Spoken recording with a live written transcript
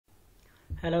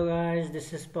Hello guys,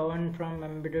 this is Pawan from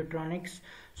Embeddedtronics.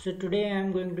 So today I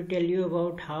am going to tell you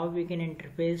about how we can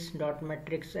interface dot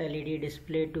matrix LED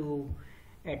display to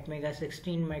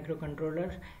Atmega16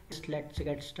 microcontroller. Let's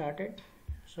get started.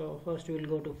 So first we will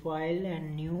go to File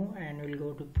and New, and we'll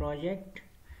go to Project,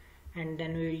 and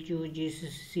then we will choose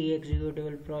GCC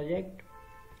Executable Project.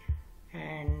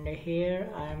 And here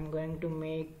I am going to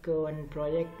make one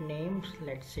project names.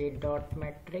 Let's say dot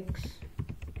matrix.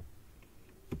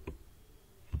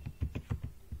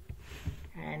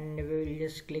 And we will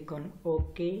just click on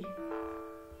OK.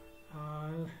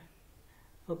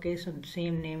 Okay, so the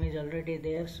same name is already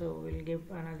there, so we'll give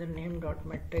another name, dot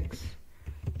matrix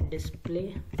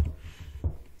display.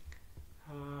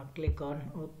 Click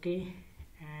on OK,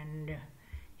 and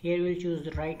here we'll choose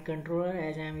the right controller,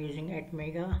 as I am using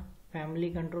Atmega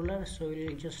family controller. So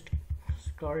we'll just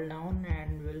scroll down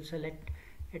and we'll select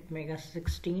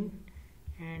Atmega16,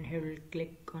 and here we'll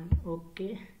click on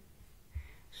OK.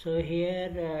 So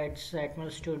here it's Atmel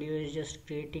Studio is just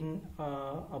creating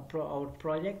our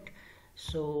project.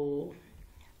 So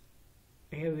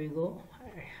here we go.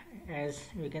 As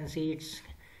we can see, it's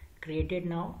created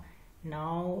now.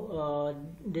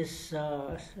 This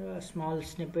small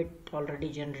snippet already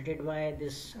generated by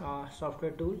this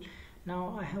software tool.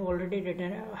 Now I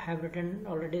have written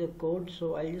already the code,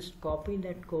 so I'll just copy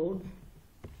that code.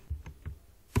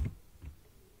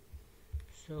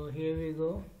 So here we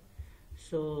go.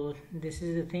 So this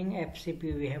is the thing,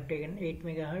 FCP we have taken 8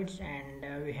 MHz,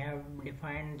 and we have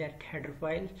defined that header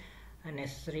file, a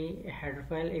necessary header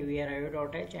file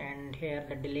avrio.h, and here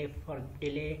the delay for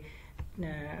delay,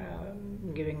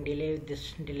 giving delay,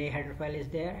 this delay header file is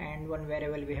there, and one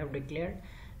variable we have declared.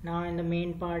 Now in the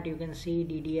main part you can see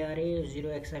DDRA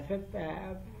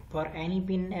 0xFF for any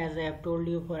pin, as I have told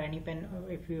you. For any pin,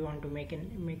 if you want to make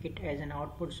it as an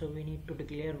output, so we need to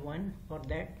declare 1 for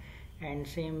that. And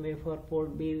same way for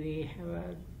port B,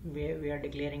 we are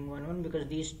declaring 1 because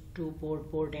these two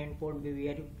port A and port B we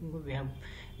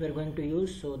are going to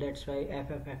use, so that's why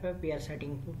FFFF we are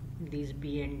setting these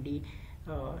B and D.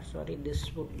 Sorry,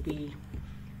 this would be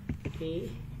A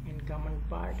in common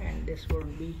part, and this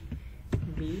would be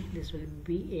B. This will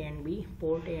be A and B.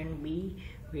 Port A and B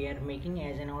we are making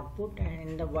as an output. And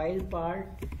in the while part,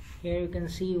 here you can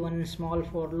see one small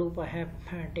for loop I have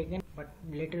taken, but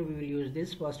later we will use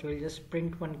this. First we will just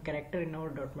print one character in our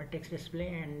dot matrix display,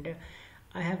 and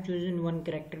I have chosen one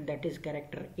character, that is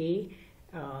character A.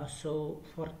 So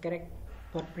for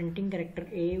printing character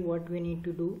A, what we need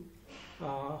to do,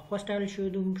 first I will show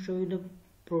you the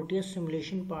Proteus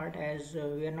Simulation part, as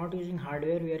we are not using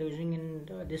hardware, we are using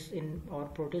in our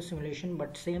Proteus Simulation,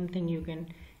 but same thing you can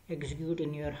execute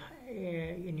in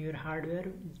your hardware.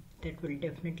 That will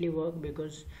definitely work,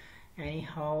 because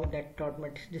anyhow that dot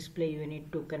matrix display you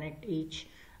need to connect each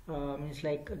means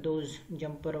like those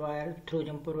jumper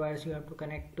wires you have to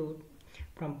connect to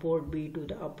from port B to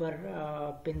the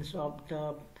upper pins of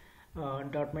the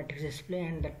dot matrix display,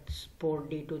 and that's port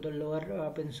D to the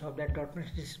lower pins of that dot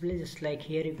matrix display. Just like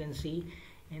here you can see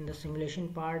in the simulation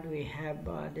part, we have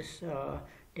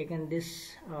taken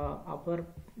this upper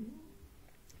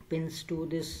pins to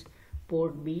this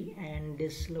port B, and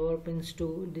this lower pins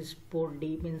to this port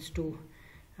D pins to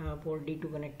port D to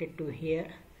connect it to here.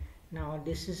 Now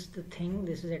this is the thing,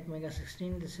 this is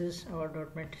Atmega16, this is our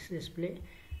dot matrix display.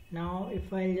 Now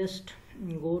if I just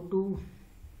go to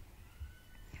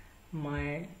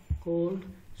my code,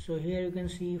 so here you can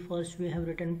see first we have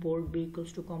written port B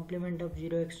equals to complement of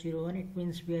 0x01. It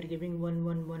means we are giving 1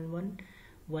 1 1 1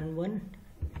 1 1.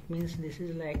 It means this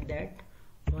is like that,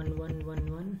 1 1 1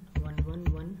 1 1 1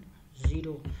 1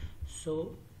 0.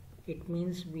 So it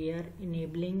means we are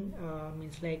enabling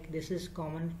means like this is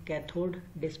common cathode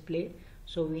display,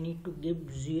 so we need to give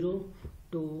 0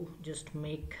 to just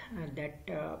make that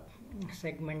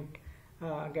segment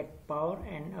get power,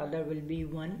 and other will be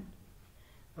 1.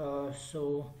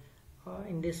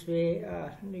 In this way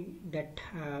that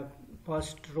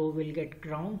first row will get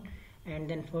ground. And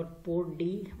then for port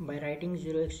D, by writing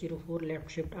 0x04 left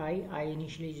shift I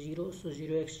initially 0, so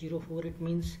 0x04, it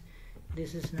means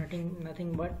this is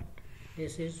nothing but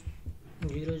this is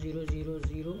 0 0 0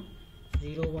 0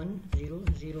 0 1 0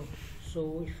 0.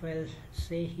 So if I'll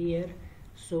say here,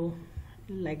 so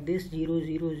like this 0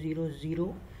 0 0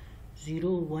 0 0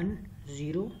 1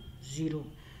 0 0.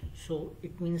 So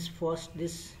it means first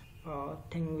this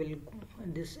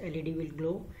this LED will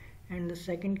glow, and the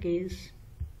second case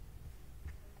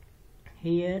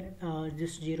here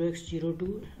this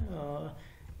 0x02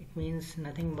 it means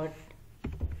nothing but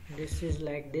this is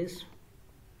like this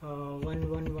 1 1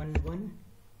 1 1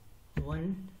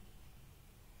 1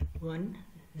 1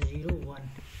 0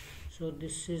 1. So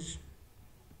this is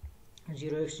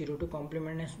 0x02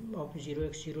 complement of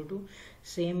 0x02.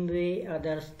 Same way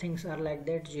other things are like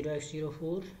that,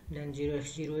 0x04, then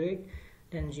 0x08,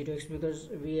 then 0x, because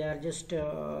we are just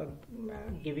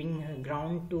giving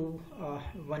ground to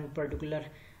one particular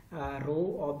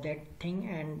row of that thing,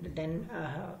 and then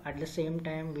at the same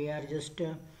time we are just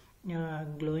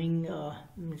glowing,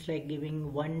 it's like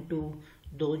giving 1 to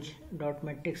those dot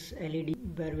matrix LED,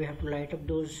 where we have to light up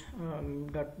those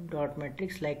dot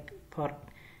matrix. Like for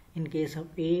in case of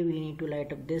A, we need to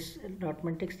light up this dot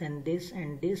matrix, then this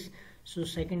and this. So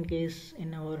second case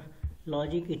in our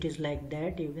logic, it is like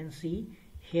that. You can see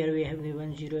here we have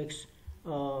given 0x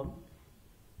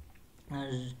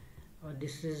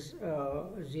this is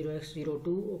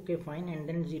 0x02, okay, fine, and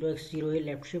then 0x08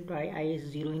 left shift I is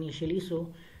 0 initially,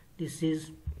 so this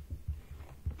is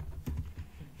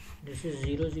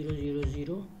 0 0 0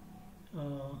 0.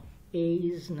 A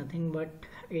is nothing but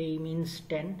A means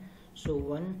 10, so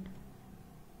 1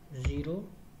 0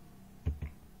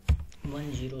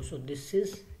 1 0. So this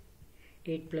is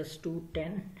 8 plus 2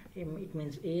 10. It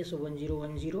means A, so 1 0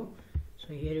 1 0.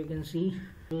 So here you can see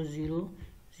 0 0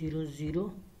 0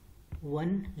 0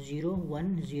 1 0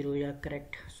 1 0. Yeah,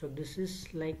 correct. So this is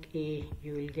like A,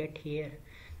 you will get here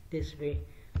this way.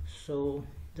 So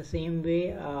the same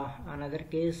way another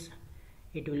case,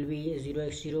 it will be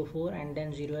 0x04 and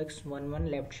then 0x11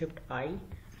 left shift I.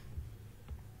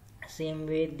 Same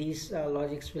way these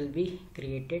logics will be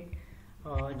created.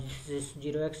 This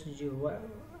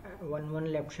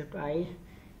 0x11 left shift I,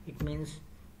 it means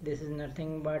this is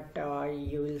nothing but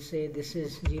you will say this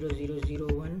is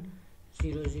 0001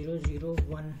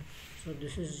 0001. So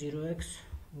this is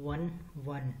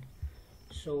 0x11.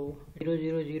 So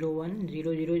 0001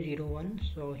 0001.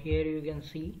 So here you can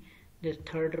see this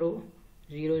third row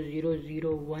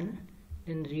 0001,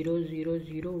 then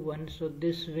 0001. So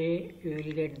this way you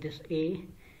will get this A,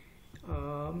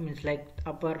 means like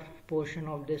upper portion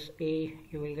of this A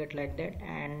you will get like that,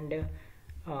 and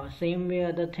same way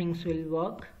other things will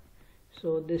work.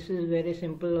 So this is very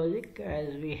simple logic,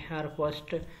 as we are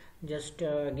first just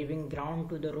giving ground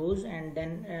to the rows, and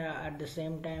then at the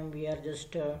same time we are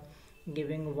just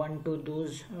giving 1 to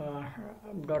those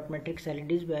dot matrix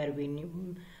LEDs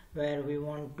where we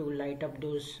want to light up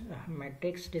those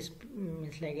matrix. This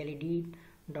means like LED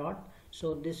dot.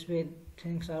 So this way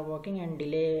things are working, and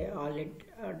delay a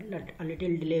little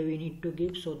delay we need to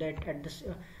give, so that at this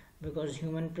because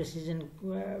human precision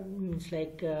means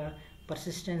like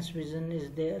persistence vision is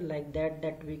there, like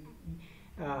that we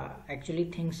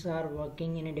actually things are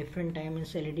working in a different time,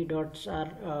 means LED dots are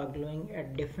glowing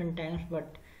at different times,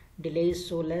 but delay is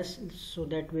so less, so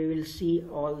that we will see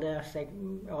all the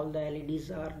LEDs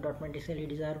are dot matrix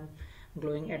LEDs are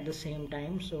glowing at the same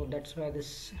time. So that's why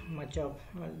this much of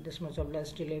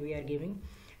less delay we are giving.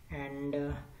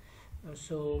 And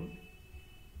so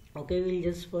okay, we'll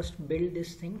just first build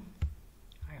this thing.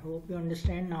 I hope you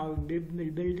understand. Now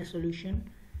we'll build the solution,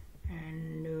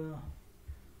 and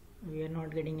we are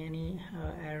not getting any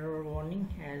error warning,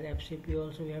 as FCP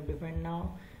also we have defined.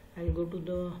 Now I'll go to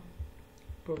the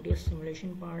Proteus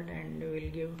simulation part, and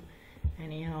we'll give,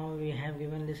 anyhow we have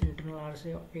given this internal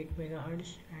RC of 8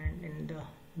 megahertz, and in the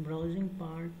browsing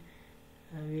part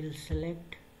we'll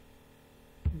select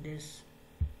this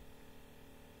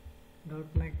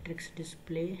dot matrix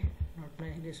display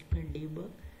debug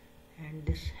and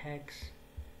this hex.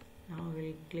 Now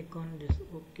we'll click on this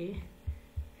OK,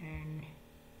 and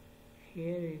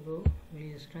here we go.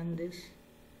 We'll just run this.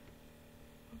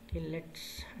 Okay,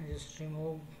 let's just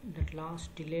remove that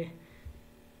last delay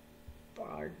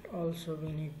part also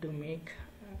we need to make.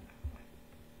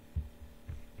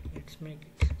 Let's make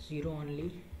it 0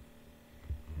 only.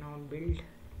 Now build.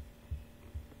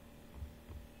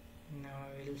 Now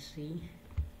we'll see.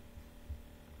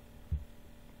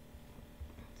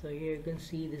 So here you can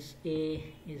see this A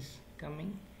is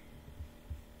coming.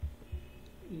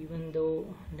 Even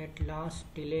though that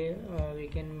last delay we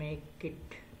can make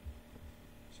it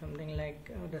something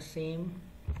like the same.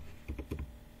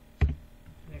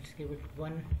 Let's give it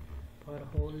 1 for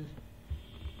whole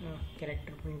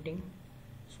character printing,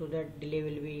 so that delay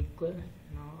will be equal.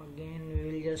 Now again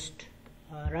we will just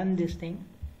run this thing,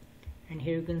 and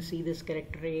here you can see this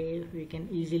character A. We can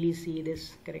easily see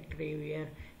this character A we are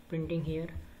printing here.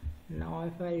 Now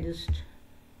if I just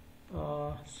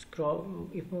scroll,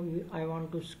 if I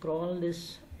want to scroll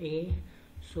this A,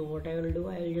 so what I will do,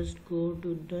 I will just go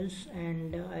to this,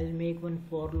 and I'll make one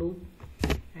for loop,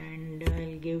 and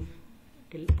I'll give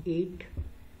till 8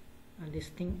 this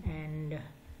thing, and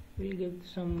we'll give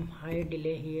some high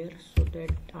delay here, so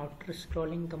that after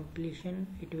scrolling completion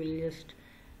it will just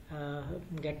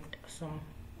get some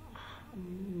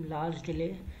large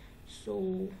delay.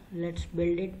 So let's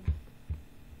build it,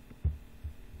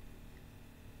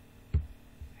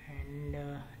 and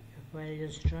if I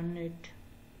just run it,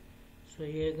 so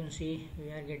here you can see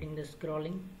we are getting the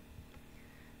scrolling.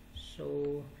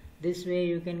 So this way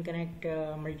you can connect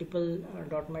multiple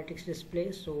dot matrix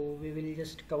displays. So we will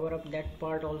just cover up that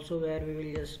part also, where we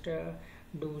will just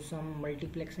do some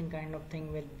multiplexing kind of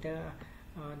thing with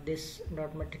this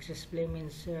dot matrix display.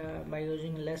 Means by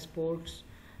using less ports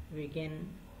we can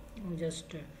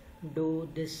just do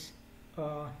this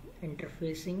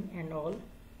interfacing and all.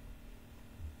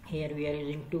 Here we are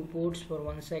using 2 ports for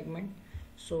one segment,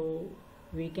 so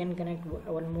we can connect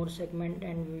one more segment,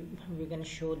 and we can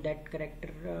show that character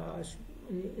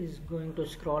is going to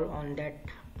scroll on that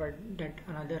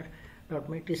another dot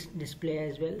matrix display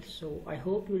as well. So I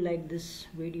hope you like this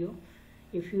video.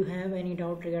 If you have any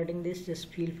doubt regarding this, just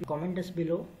feel free to comment us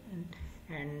below,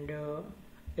 and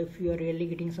if you are really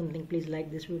getting something, please like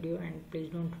this video, and please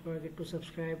don't forget to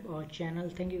subscribe our channel.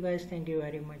 Thank you guys, thank you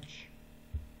very much.